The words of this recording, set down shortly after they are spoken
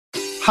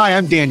Hi,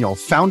 I'm Daniel,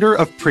 founder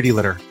of Pretty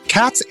Litter.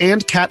 Cats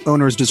and cat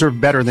owners deserve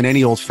better than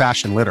any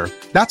old-fashioned litter.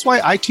 That's why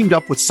I teamed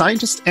up with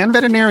scientists and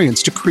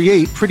veterinarians to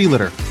create Pretty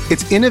Litter.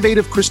 Its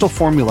innovative crystal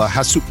formula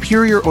has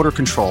superior odor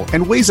control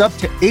and weighs up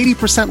to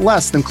 80%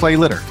 less than clay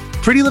litter.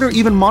 Pretty Litter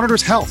even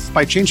monitors health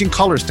by changing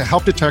colors to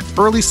help detect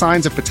early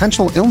signs of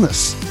potential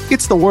illness.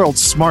 It's the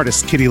world's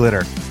smartest kitty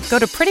litter. Go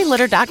to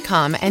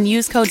prettylitter.com and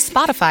use code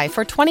SPOTIFY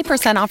for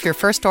 20% off your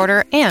first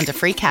order and a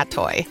free cat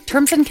toy.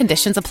 Terms and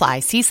conditions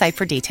apply. See site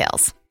for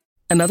details.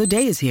 Another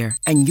day is here,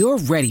 and you're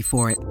ready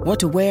for it. What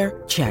to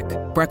wear? Check.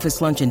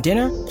 Breakfast, lunch, and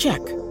dinner? Check.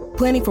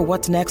 Planning for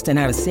what's next and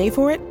how to save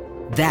for it?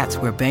 That's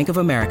where Bank of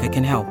America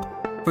can help.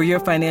 For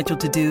your financial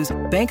to-dos,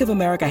 Bank of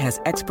America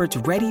has experts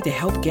ready to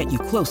help get you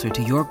closer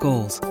to your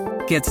goals.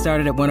 Get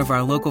started at one of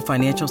our local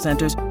financial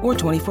centers or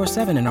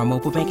 24/7 in our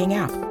mobile banking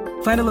app.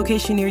 Find a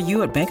location near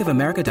you at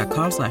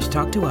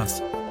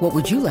bankofamerica.com/talktous. What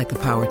would you like the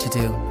power to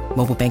do?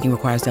 Mobile banking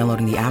requires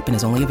downloading the app and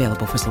is only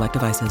available for select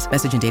devices.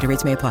 Message and data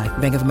rates may apply.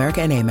 Bank of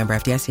America N.A., member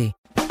FDIC.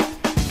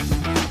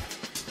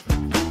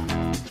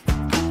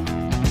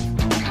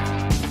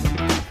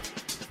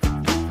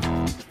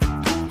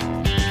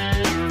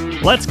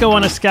 Let's go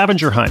on a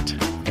scavenger hunt,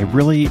 a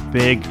really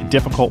big,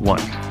 difficult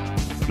one.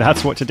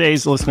 That's what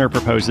today's listener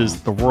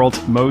proposes, the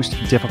world's most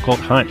difficult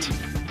hunt.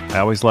 I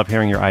always love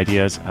hearing your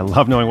ideas. I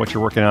love knowing what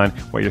you're working on,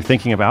 what you're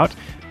thinking about,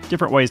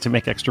 different ways to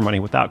make extra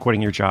money without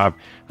quitting your job,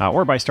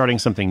 or by starting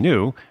something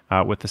new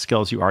with the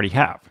skills you already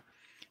have.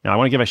 Now, I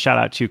want to give a shout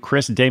out to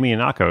Chris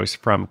Damianakos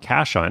from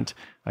Cash Hunt.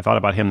 I thought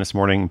about him this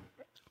morning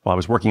while I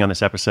was working on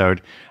this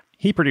episode.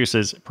 He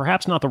produces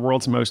perhaps not the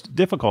world's most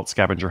difficult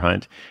scavenger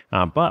hunt,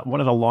 but one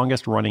of the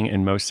longest running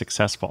and most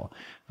successful.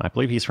 I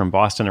believe he's from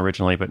Boston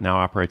originally, but now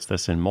operates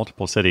this in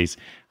multiple cities.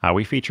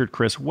 We featured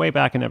Chris way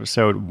back in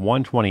episode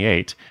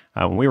 128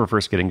 when we were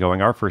first getting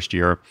going our first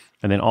year,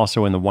 and then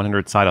also in the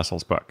 100 Side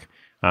Hustles book.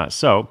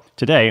 So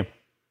today,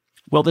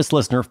 will this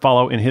listener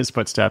follow in his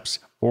footsteps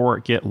or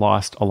get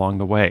lost along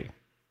the way?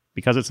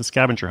 Because it's a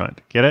scavenger hunt.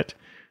 Get it?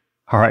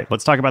 All right,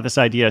 let's talk about this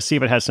idea, see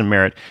if it has some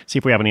merit, see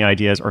if we have any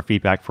ideas or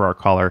feedback for our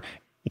caller.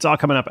 It's all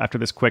coming up after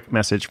this quick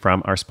message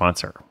from our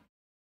sponsor.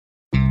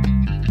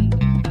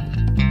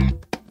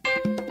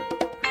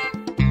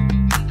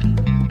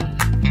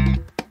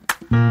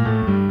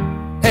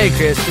 Hey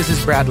Chris, this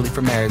is Bradley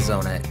from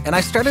Arizona, and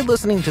I started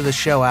listening to the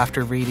show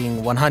after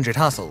reading 100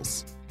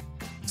 Hustles.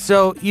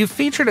 So, you've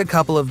featured a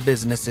couple of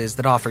businesses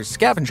that offer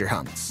scavenger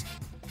hunts.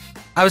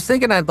 I was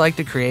thinking I'd like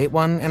to create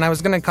one, and I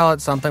was going to call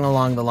it something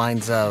along the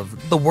lines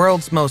of the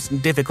world's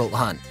most difficult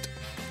hunt.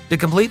 To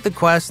complete the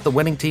quest, the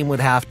winning team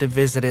would have to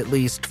visit at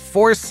least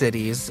 4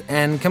 cities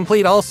and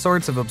complete all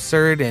sorts of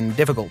absurd and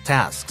difficult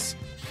tasks.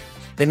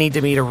 They need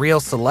to meet a real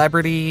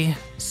celebrity,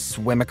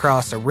 swim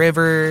across a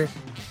river,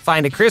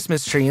 find a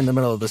Christmas tree in the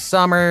middle of the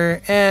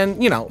summer, and,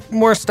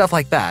 more stuff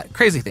like that.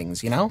 Crazy things,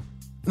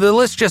 The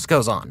list just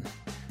goes on.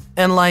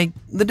 And,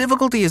 the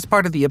difficulty is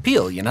part of the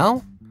appeal,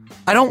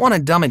 I don't want to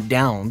dumb it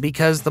down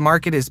because the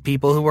market is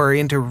people who are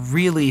into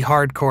really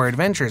hardcore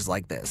adventures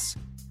like this.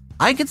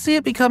 I could see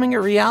it becoming a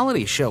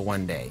reality show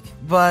one day,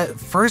 but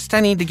first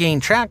I need to gain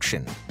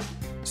traction.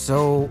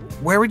 So,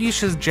 where would you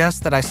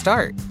suggest that I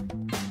start?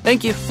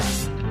 Thank you.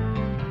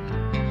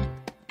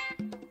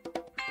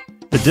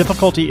 The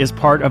difficulty is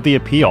part of the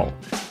appeal.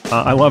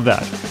 I love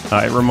that.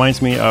 It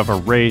reminds me of a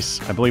race,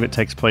 I believe it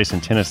takes place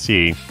in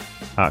Tennessee,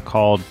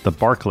 called the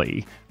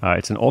Barkley.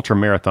 It's an ultra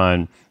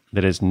marathon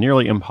that is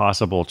nearly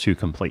impossible to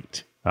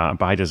complete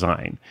by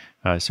design.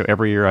 So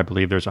every year, I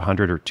believe there's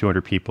 100 or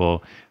 200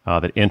 people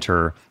that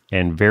enter,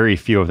 and very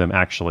few of them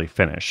actually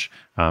finish.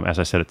 As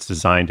I said, it's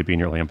designed to be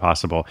nearly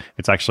impossible.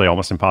 It's actually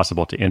almost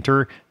impossible to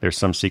enter. There's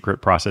some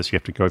secret process you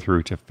have to go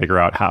through to figure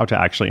out how to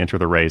actually enter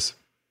the race.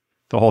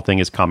 The whole thing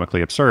is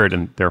comically absurd,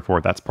 and therefore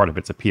that's part of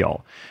its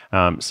appeal.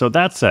 So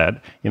that said,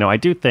 I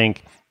do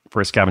think for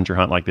a scavenger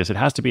hunt like this, it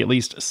has to be at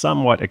least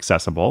somewhat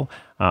accessible.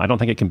 I don't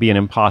think it can be an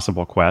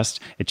impossible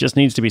quest. It just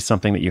needs to be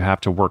something that you have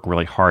to work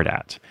really hard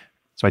at.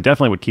 So I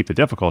definitely would keep the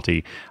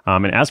difficulty.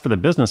 And as for the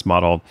business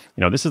model,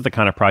 this is the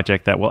kind of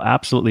project that will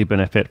absolutely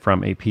benefit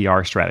from a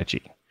PR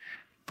strategy.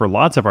 For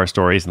lots of our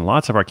stories and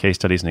lots of our case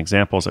studies and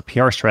examples, a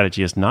PR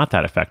strategy is not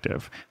that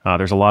effective.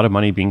 There's a lot of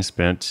money being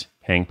spent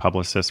paying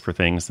publicists for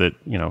things that,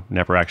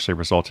 never actually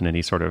result in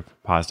any sort of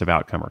positive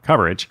outcome or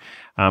coverage.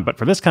 But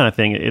for this kind of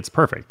thing, it's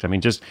perfect. I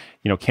mean, just,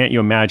 can't you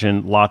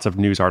imagine lots of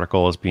news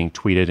articles being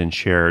tweeted and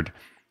shared?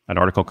 An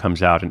article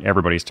comes out and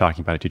everybody's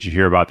talking about it. Did you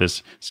hear about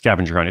this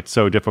scavenger hunt? It's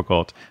so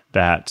difficult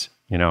that,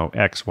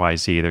 X, Y,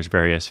 Z, there's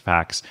various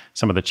facts.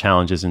 Some of the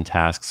challenges and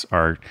tasks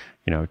are,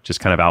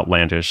 just kind of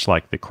outlandish,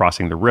 like the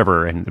crossing the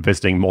river and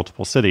visiting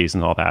multiple cities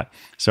and all that.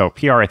 So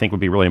PR, I think,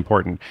 would be really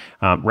important.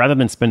 Rather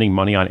than spending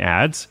money on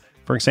ads,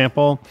 for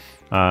example,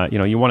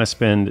 you want to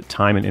spend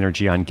time and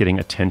energy on getting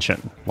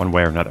attention one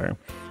way or another.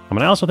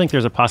 I also think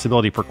there's a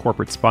possibility for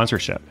corporate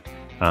sponsorship.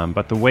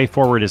 But the way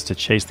forward is to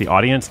chase the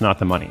audience, not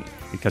the money.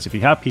 Because if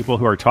you have people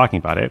who are talking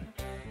about it,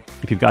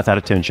 if you've got that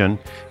attention,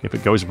 if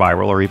it goes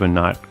viral or even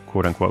not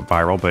quote unquote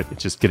viral, but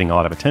it's just getting a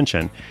lot of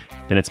attention,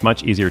 then it's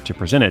much easier to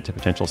present it to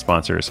potential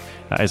sponsors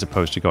as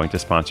opposed to going to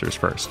sponsors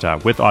first.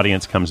 With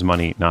audience comes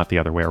money, not the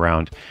other way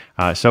around.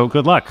 So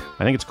good luck.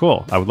 I think it's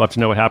cool. I would love to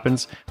know what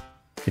happens.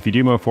 If you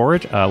do move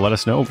forward, let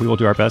us know. We will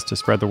do our best to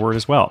spread the word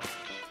as well.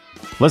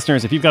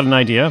 Listeners, if you've got an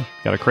idea,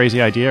 got a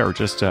crazy idea, or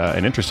just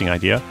an interesting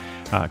idea,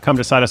 come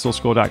to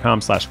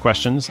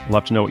sidehustleschool.com/questions.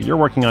 Love to know what you're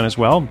working on as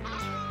well.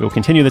 We will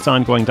continue this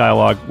ongoing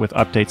dialogue with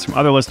updates from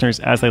other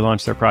listeners as they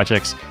launch their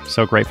projects.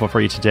 So grateful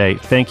for you today.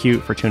 Thank you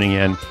for tuning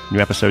in. New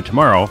episode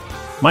tomorrow.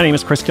 My name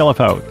is Chris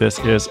Guillebeau. This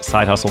is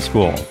Side Hustle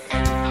School.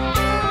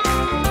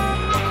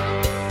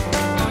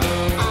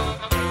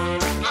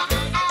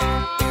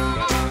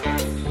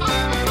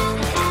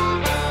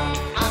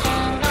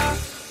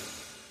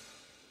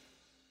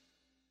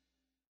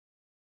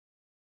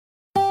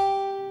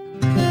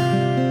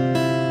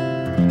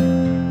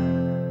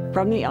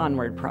 From the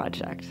Onward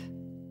Project.